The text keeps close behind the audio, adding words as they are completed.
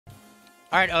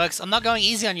Alright, OX, I'm not going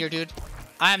easy on you, dude.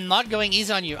 I'm not going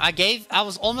easy on you. I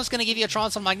was almost gonna give you a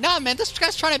chance. I'm like, nah, man, this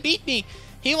guy's trying to beat me.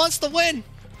 He wants to win.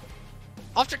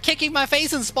 After kicking my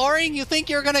face in sparring, you think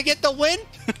you're gonna get the win?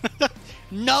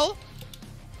 No.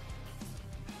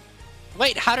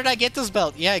 Wait, how did I get this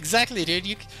belt? Yeah, exactly, dude.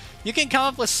 You can come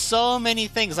up with so many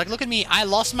things. Like, look at me. I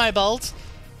lost my belt.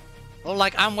 Or,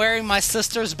 like, I'm wearing my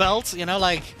sister's belt. You know,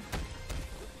 like,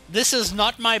 this is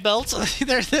not my belt.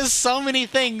 There's so many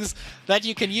things that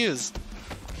you can use.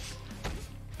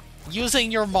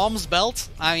 Using your mom's belt?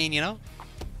 I mean, you know.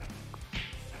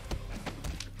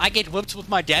 I get whipped with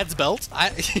my dad's belt.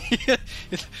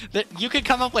 You could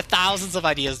come up with thousands of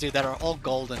ideas, dude, that are all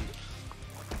golden.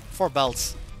 For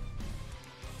belts.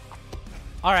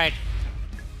 Alright.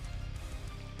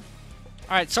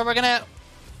 Alright, so we're gonna...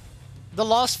 The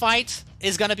last fight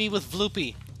is gonna be with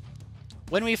Vloopy.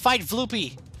 When we fight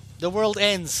Vloopy, the world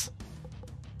ends.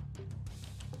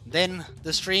 Then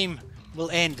the stream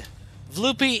will end.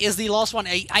 Vloopy is the last one.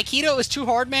 Aikido is too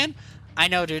hard, man. I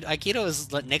know, dude. Aikido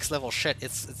is next level shit.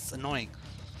 It's annoying.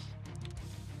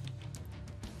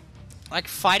 Like,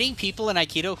 fighting people in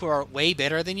Aikido who are way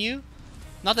better than you.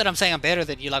 Not that I'm saying I'm better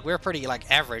than you. Like, we're pretty, like,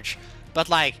 average. But,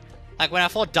 like when I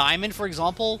fought Diamond, for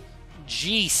example,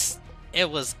 jeez, it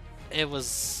was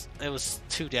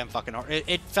too damn fucking hard.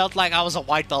 It felt like I was a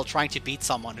white belt trying to beat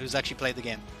someone who's actually played the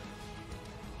game.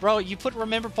 Bro, you put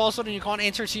remember password and you can't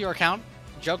enter to your account?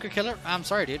 Joker killer? I'm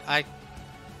sorry, dude. I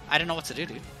don't know what to do,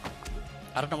 dude.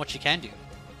 I don't know what you can do.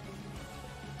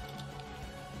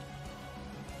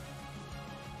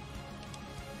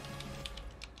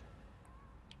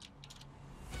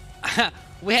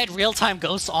 We had real-time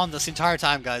ghosts on this entire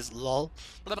time, guys. Lol.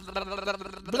 Slappy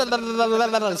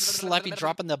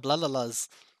dropping the blablablas.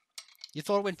 You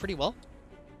thought it went pretty well?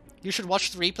 You should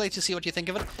watch the replay to see what you think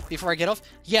of it before I get off.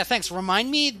 Yeah, thanks. Remind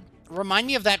me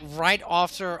of that right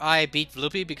after I beat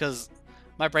Vloopy, because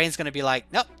my brain's gonna be like,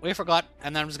 nope, we forgot,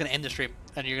 and then I'm just gonna end the stream,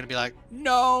 and you're gonna be like,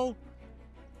 no.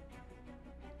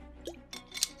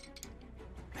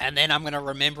 And then I'm gonna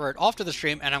remember it after the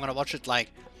stream, and I'm gonna watch it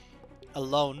like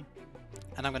alone,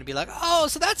 and I'm gonna be like, oh,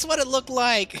 so that's what it looked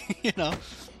like, you know.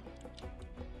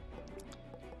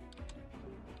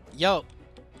 Yo,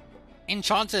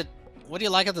 Enchanted, what do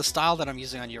you like of the style that I'm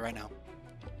using on you right now?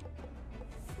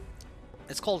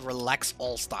 It's called Relax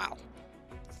All style.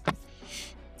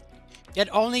 It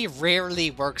only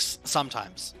rarely works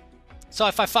sometimes. So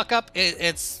if I fuck up,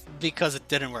 it's because it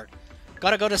didn't work.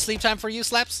 Gotta go to sleep time for you,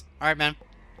 Slaps? Alright, man.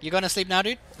 You going to sleep now,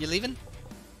 dude? You leaving?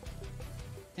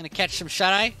 Gonna catch some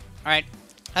shut-eye? Alright.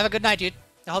 Have a good night, dude.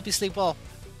 I hope you sleep well.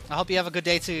 I hope you have a good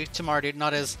day tomorrow, dude.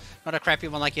 Not a crappy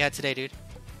one like you had today, dude.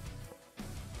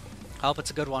 I hope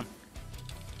it's a good one.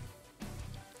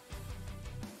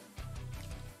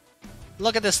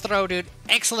 Look at this throw, dude.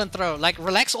 Excellent throw. Like,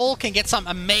 Relax All can get some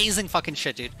amazing fucking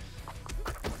shit, dude.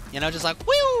 You know, just like,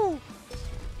 woo!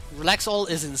 Relax All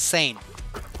is insane.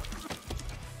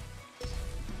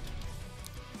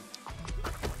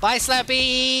 Bye,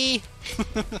 Slappy!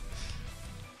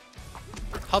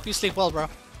 Hope you sleep well, bro.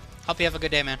 Hope you have a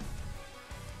good day, man.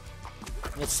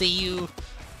 We'll see you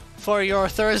for your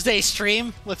Thursday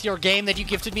stream with your game that you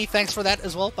gifted me. Thanks for that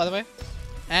as well, by the way.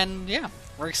 And, yeah.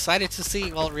 We're excited to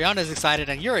see. Well, Rihanna's excited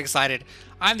and you're excited.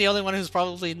 I'm the only one who's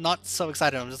probably not so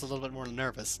excited. I'm just a little bit more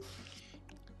nervous.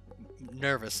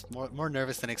 More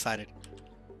nervous than excited.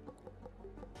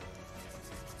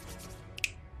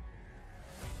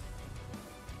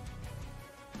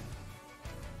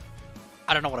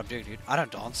 I don't know what I'm doing, dude. I don't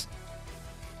dance.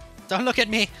 Don't look at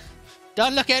me.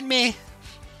 Don't look at me.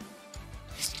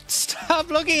 Stop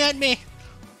looking at me.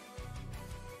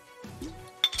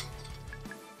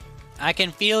 I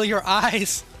can feel your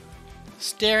eyes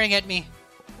staring at me.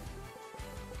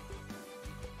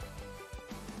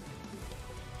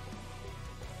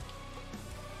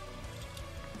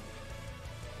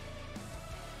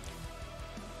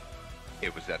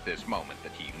 It was at this moment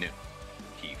that he knew.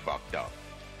 He fucked up.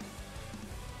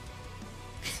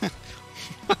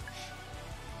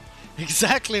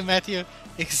 Exactly, Matthew.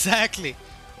 Exactly.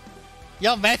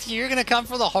 Yo, Matthew, you're gonna come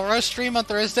for the horror stream on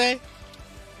Thursday?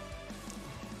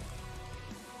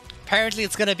 Apparently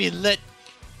it's gonna be lit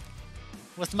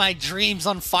with my dreams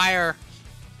on fire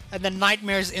and the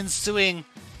nightmares ensuing.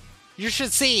 You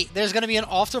should see, there's gonna be an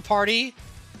after party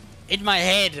in my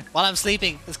head while I'm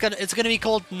sleeping. It's gonna be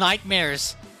called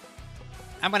Nightmares.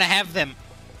 I'm gonna have them.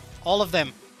 All of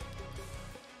them.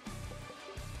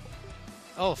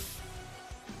 Oh.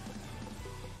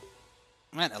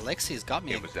 Man, Alexi's got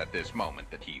me. It was at this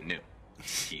moment that he knew.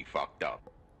 He fucked up.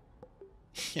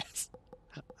 Yes.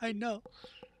 I know.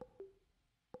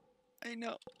 I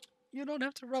know. You don't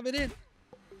have to rub it in.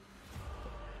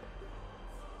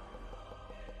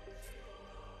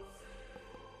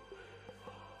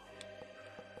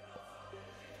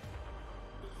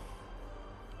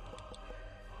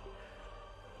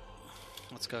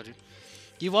 go, dude.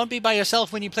 You won't be by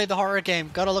yourself when you play the horror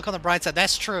game. Gotta look on the bright side.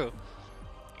 That's true.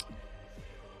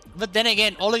 But then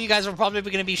again, all of you guys are probably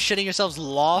going to be shitting yourselves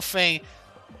laughing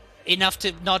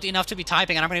not enough to be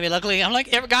typing, and I'm going to be looking. I'm like,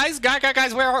 hey, guys,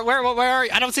 where are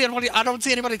you? I don't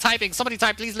see anybody typing. Somebody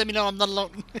type, please. Let me know I'm not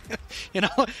alone. You know,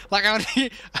 like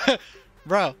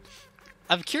bro.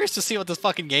 I'm curious to see what this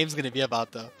fucking game's going to be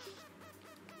about, though.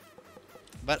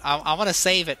 But I want to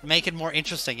save it, make it more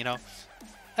interesting. You know,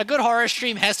 a good horror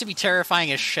stream has to be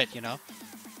terrifying as shit. You know.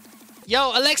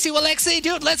 Yo, Alexi,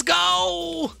 dude, let's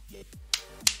go.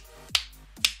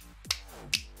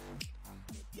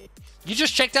 You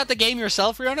just checked out the game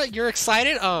yourself, Rihanna? You're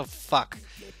excited? Oh, fuck.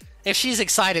 If she's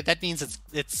excited, that means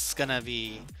it's gonna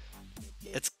be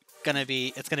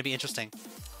interesting.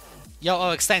 Yo,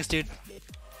 OX, thanks, dude.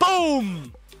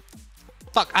 Boom!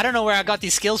 Fuck, I don't know where I got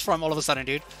these skills from all of a sudden,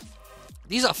 dude.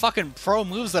 These are fucking pro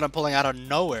moves that I'm pulling out of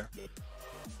nowhere.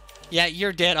 Yeah,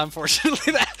 you're dead,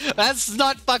 unfortunately. That's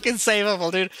not fucking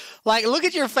savable, dude. Like, look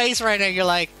at your face right now. You're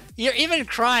like, you're even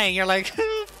crying. You're like,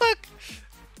 fuck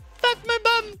my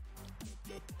bum.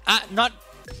 Not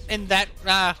in that,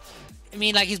 I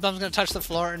mean, like, his bum's gonna touch the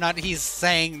floor, not he's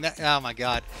saying that. Oh my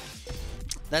god.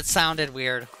 That sounded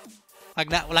weird.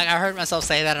 Like, that, like, I heard myself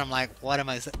say that, and I'm like, what am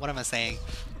I saying?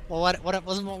 Well, what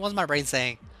was my brain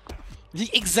saying?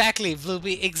 Exactly,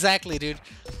 Vloopy, exactly, dude.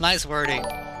 Nice wording.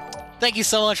 Thank you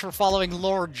so much for following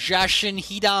Lord Jashin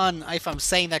Hidan. If I'm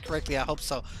saying that correctly, I hope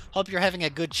so. Hope you're having a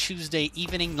good Tuesday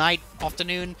evening, night,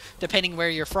 afternoon, depending where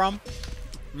you're from.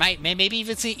 Maybe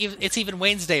even it's even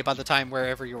Wednesday by the time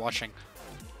wherever you're watching.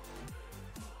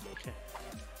 Okay.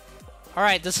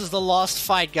 Alright, this is the last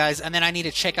fight, guys, and then I need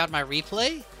to check out my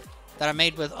replay that I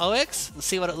made with OX and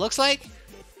see what it looks like.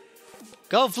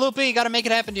 Go, Floopy! You gotta make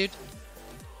it happen, dude.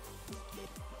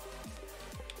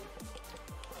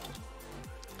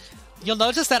 You'll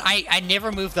notice that I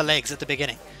never move the legs at the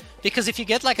beginning. Because if you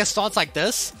get like a stance like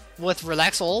this with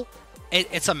relax all,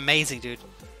 it's amazing, dude.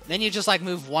 Then you just like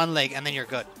move one leg and then you're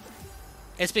good.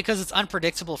 It's because it's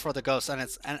unpredictable for the ghost, and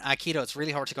Aikido, it's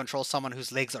really hard to control someone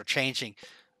whose legs are changing.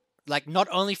 Like, not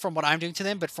only from what I'm doing to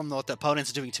them, but from what the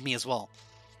opponent's doing to me as well.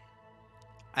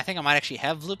 I think I might actually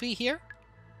have Vloopy here.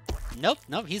 Nope,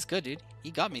 he's good, dude.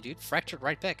 He got me, dude. Fractured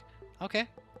right back. Okay.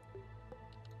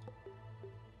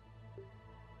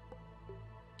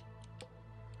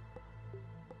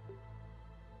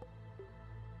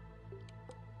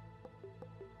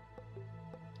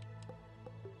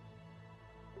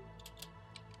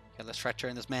 Let's try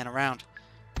turning this man around.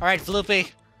 Alright,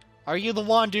 Vloopy. Are you the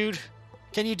one, dude?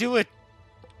 Can you do it?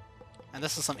 And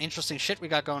this is some interesting shit we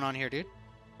got going on here, dude.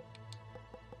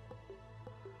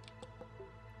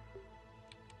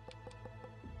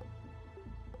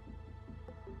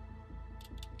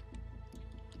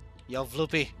 Yo,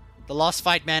 Vloopy. The last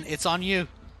fight, man. It's on you.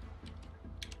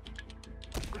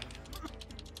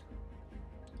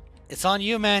 It's on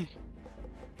you, man.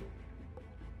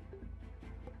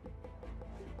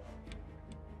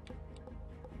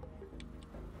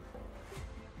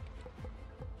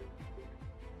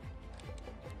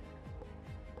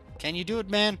 Can you do it,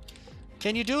 man?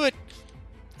 Can you do it?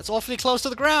 That's awfully close to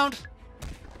the ground.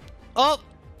 Oh!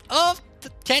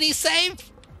 Can he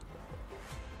save?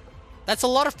 That's a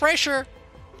lot of pressure.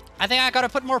 I think I gotta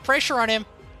put more pressure on him.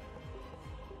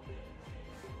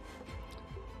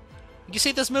 You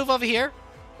see this move over here?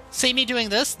 See me doing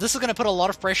this? This is gonna put a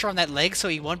lot of pressure on that leg, so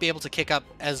he won't be able to kick up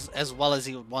as well as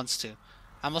he wants to.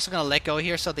 I'm also gonna let go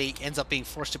here so that he ends up being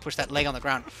forced to push that leg on the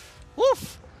ground.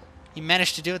 Woof! He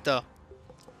managed to do it though.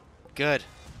 Good.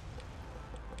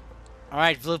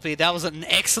 Alright, Vloopy, that was an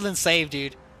excellent save,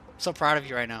 dude. I'm so proud of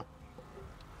you right now.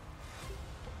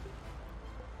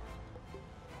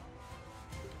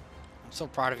 I'm so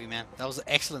proud of you, man. That was an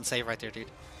excellent save right there, dude.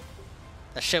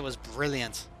 That shit was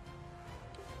brilliant.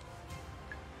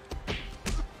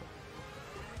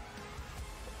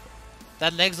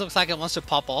 That leg looks like it wants to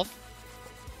pop off.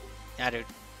 Yeah, dude.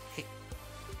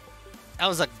 That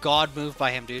was a god move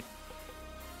by him, dude.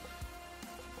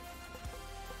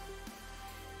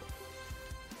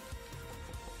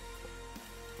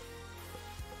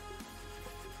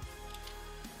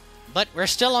 But we're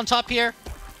still on top here.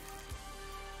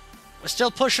 We're still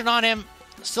pushing on him.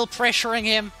 Still pressuring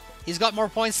him. He's got more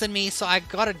points than me, so I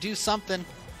gotta do something.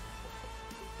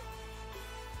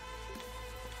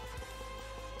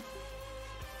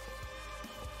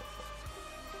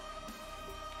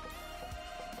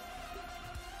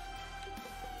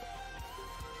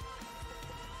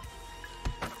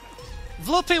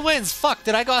 Vloopy wins! Fuck,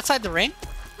 did I go outside the ring?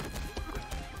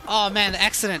 Oh man, the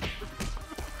accident.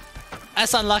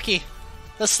 That's unlucky.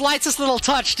 The slightest little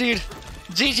touch, dude.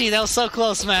 GG, that was so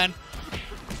close, man.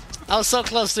 I was so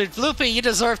close, dude. Floopy, you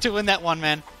deserve to win that one,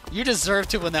 man. You deserve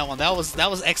to win that one. That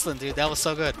was excellent, dude. That was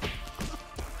so good.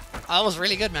 That was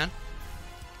really good, man.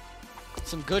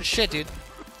 Some good shit, dude.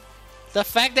 The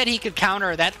fact that he could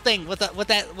counter that thing with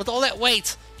all that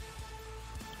weight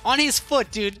on his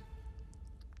foot, dude.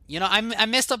 You know, I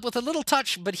messed up with a little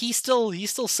touch, but he still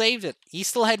saved it. He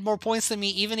still had more points than me.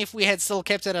 Even if we had still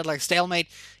kept it at like stalemate,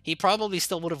 he probably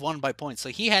still would have won by points. So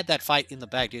he had that fight in the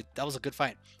bag, dude. That was a good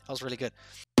fight. That was really good.